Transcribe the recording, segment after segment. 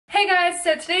Hey guys,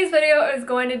 so today's video is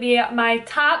going to be my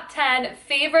top 10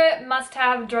 favorite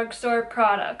must-have drugstore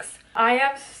products. I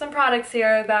have some products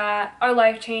here that are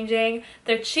life-changing.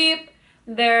 They're cheap,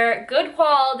 they're good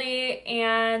quality,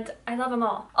 and I love them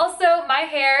all. Also, my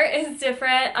hair is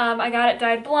different. I got it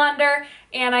dyed blonder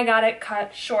and I got it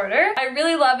cut shorter. I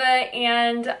really love it,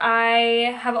 and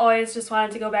I have always just wanted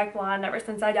to go back blonde ever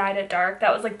since I dyed it dark.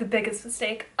 That was like the biggest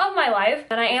mistake of my life.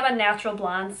 And I am a natural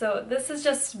blonde, so this is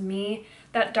just me.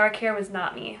 That dark hair was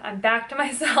not me. I'm back to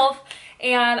myself,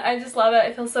 and I just love it.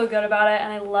 I feel so good about it,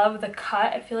 and I love the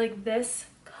cut. I feel like this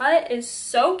cut is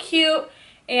so cute,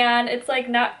 and it's like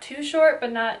not too short,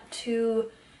 but not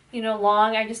too, you know,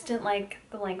 long. I just didn't like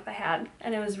the length I had,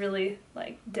 and it was really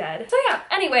like dead. So yeah,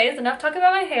 anyways, enough talking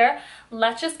about my hair.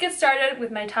 Let's just get started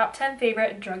with my top 10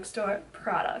 favorite drugstore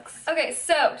products. Okay,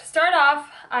 so to start off,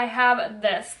 I have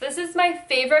this. This is my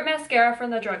favorite mascara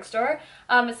from the drugstore.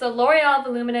 It's the L'Oreal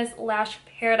Voluminous Lash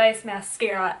Paradise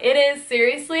Mascara. It is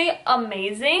seriously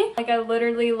amazing. Like, I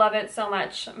literally love it so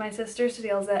much. My sister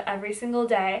steals it every single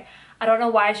day. I don't know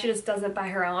why she just doesn't buy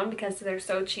her own because they're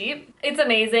so cheap. It's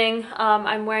amazing.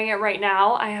 I'm wearing it right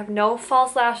now. I have no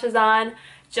false lashes on,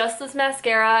 just this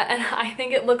mascara, and I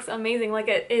think it looks amazing. Like,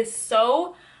 it is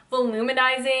so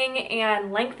voluminizing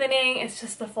and lengthening. It's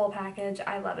just the full package.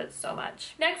 I love it so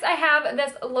much. Next, I have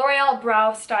this L'Oreal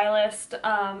Brow Stylist.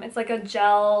 It's like a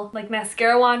gel, like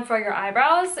mascara wand for your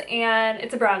eyebrows, and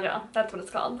it's a brow gel. That's what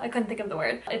it's called. I couldn't think of the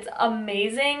word. It's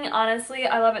amazing. Honestly,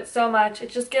 I love it so much. It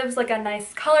just gives like a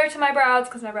nice color to my brows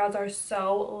because my brows are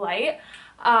so light.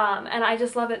 And I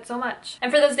just love it so much.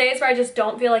 And for those days where I just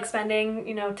don't feel like spending,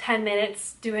 you know, 10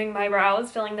 minutes doing my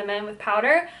brows, filling them in with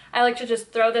powder, I like to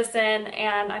just throw this in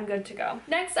and I'm good to go.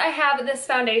 Next, I have this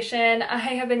foundation. I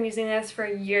have been using this for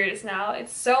years now.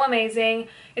 It's so amazing.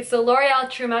 It's the L'Oreal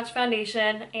True Match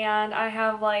Foundation, and I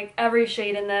have like every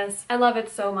shade in this. I love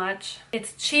it so much.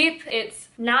 It's cheap, it's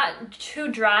not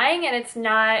too drying, and it's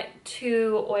not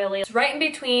too oily. It's right in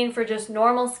between for just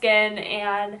normal skin,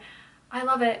 and I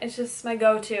love it. It's just my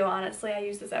go-to, honestly. I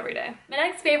use this every day. My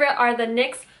next favorite are the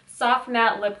NYX Soft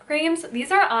Matte Lip Creams.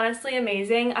 These are honestly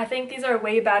amazing. I think these are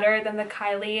way better than the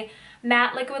Kylie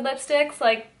matte liquid lipsticks.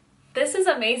 Like, this is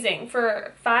amazing.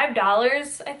 For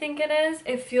 $5, I think it is.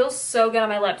 It feels so good on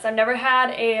my lips. I've never had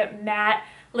a matte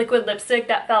liquid lipstick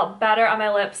that felt better on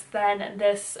my lips than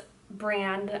this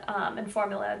brand and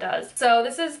formula does. So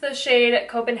this is the shade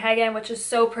Copenhagen, which is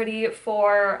so pretty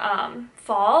for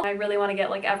fall. I really want to get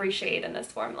like every shade in this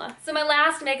formula. So my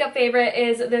last makeup favorite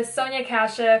is this Sonia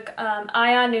Kashuk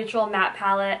Ion Neutral Matte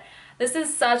Palette. This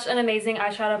is such an amazing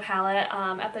eyeshadow palette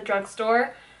at the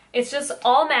drugstore. It's just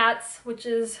all mattes, which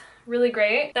is really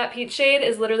great. That peach shade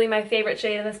is literally my favorite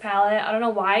shade in this palette. I don't know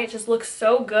why. It just looks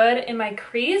so good in my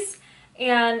crease.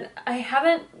 And I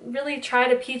haven't really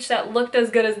tried a peach that looked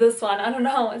as good as this one. I don't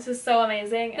know, it's just so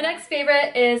amazing. The next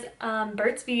favorite is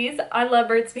Burt's Bees. I love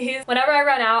Burt's Bees. Whenever I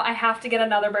run out, I have to get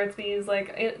another Burt's Bees.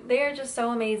 Like, they are just so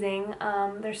amazing.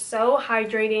 They're so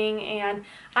hydrating, and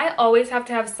I always have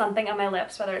to have something on my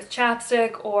lips, whether it's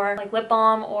chapstick or like lip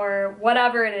balm or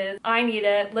whatever it is. I need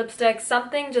it. Lipstick,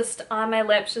 something just on my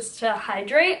lips just to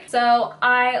hydrate. So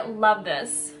I love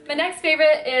this. My next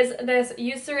favorite is this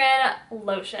Eucerin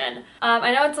lotion.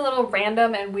 I know it's a little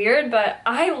random and weird, but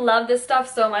I love this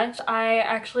stuff so much. I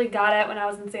actually got it when I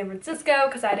was in San Francisco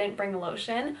because I didn't bring a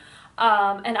lotion,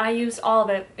 and I used all of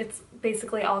it. It's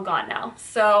basically all gone now.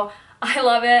 So I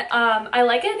love it. I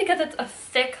like it because it's a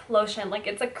thick lotion, like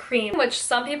it's a cream, which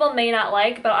some people may not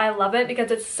like, but I love it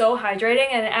because it's so hydrating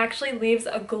and it actually leaves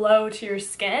a glow to your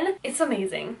skin. It's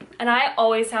amazing. And I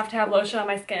always have to have lotion on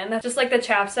my skin. That's just like the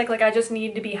chapstick, like I just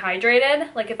need to be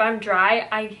hydrated. Like if I'm dry,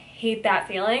 I hate that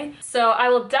feeling. So I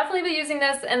will definitely be using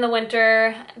this in the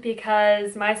winter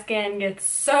because my skin gets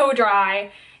so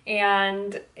dry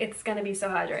and it's gonna be so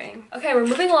hydrating. Okay, we're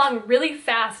moving along really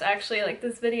fast actually. Like,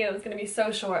 this video is gonna be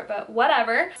so short, but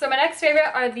whatever. So my next favorite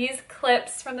are these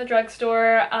clips from the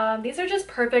drugstore. These are just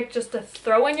perfect just to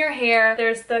throw in your hair.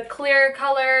 There's the clear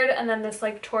colored, and then this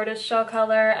like tortoise shell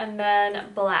color, and then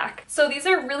black. So these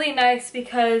are really nice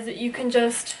because you can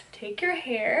just take your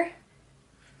hair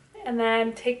and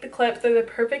then take the clips. They're the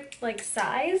perfect like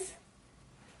size,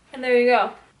 and there you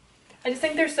go. I just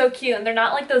think they're so cute, and they're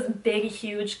not like those big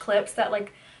huge clips that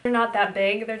like, they're not that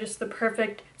big. They're just the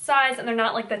perfect size, and they're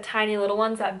not like the tiny little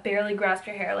ones that barely grasp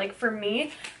your hair. Like, for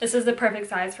me, this is the perfect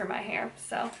size for my hair.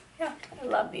 So yeah, I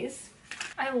love these.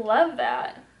 I love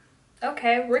that.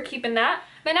 Okay, we're keeping that.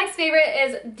 My next favorite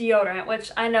is deodorant,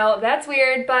 which I know that's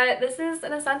weird, but this is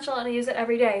an essential and I use it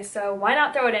every day, so why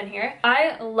not throw it in here?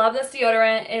 I love this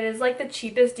deodorant. It is like the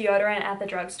cheapest deodorant at the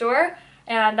drugstore,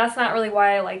 and that's not really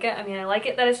why I like it. I mean, I like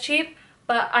it that it's cheap,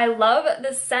 but I love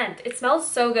the scent. It smells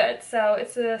so good. So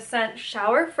it's a scent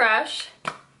Shower Fresh,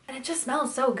 and it just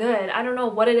smells so good. I don't know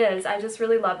what it is. I just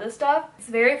really love this stuff. It's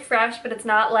very fresh, but it's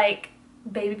not like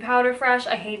baby powder fresh.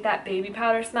 I hate that baby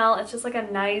powder smell. It's just like a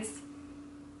nice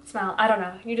smell. I don't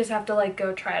know. You just have to like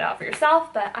go try it out for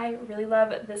yourself, but I really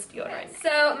love this deodorant.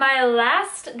 So my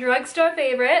last drugstore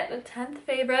favorite, the 10th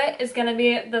favorite, is gonna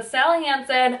be the Sally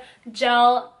Hansen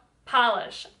Gel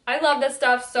Polish. I love this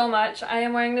stuff so much. I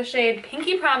am wearing the shade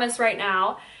Pinky Promise right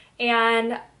now,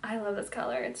 and I love this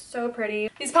color. It's so pretty.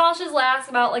 These polishes last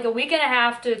about like a week and a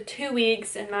half to 2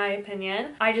 weeks in my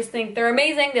opinion. I just think they're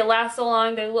amazing. They last so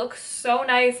long. They look so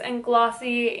nice and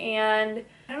glossy, and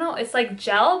I don't know, it's like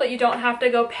gel, but you don't have to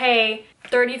go pay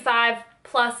 $35+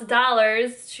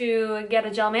 to get a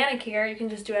gel manicure. You can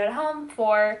just do it at home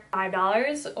for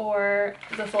 $5 or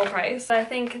the full price. I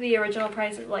think the original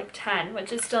price is like $10,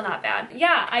 which is still not bad.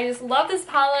 Yeah, I just love this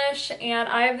polish, and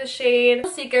I have the shade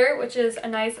Seeker, which is a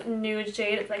nice nude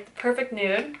shade. It's like the perfect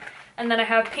nude. And then I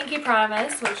have Pinky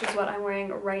Promise, which is what I'm wearing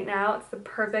right now. It's the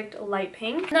perfect light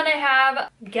pink. And then I have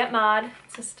Get Mod.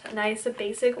 It's just a nice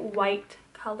basic white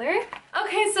color.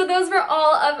 Okay, so those were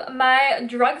all of my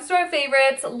drugstore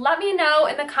favorites. Let me know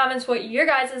in the comments what your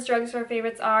guys' drugstore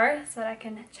favorites are so that I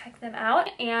can check them out.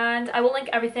 And I will link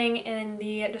everything in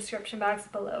the description box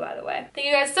below, by the way. Thank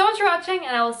you guys so much for watching,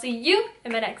 and I will see you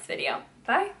in my next video.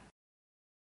 Bye!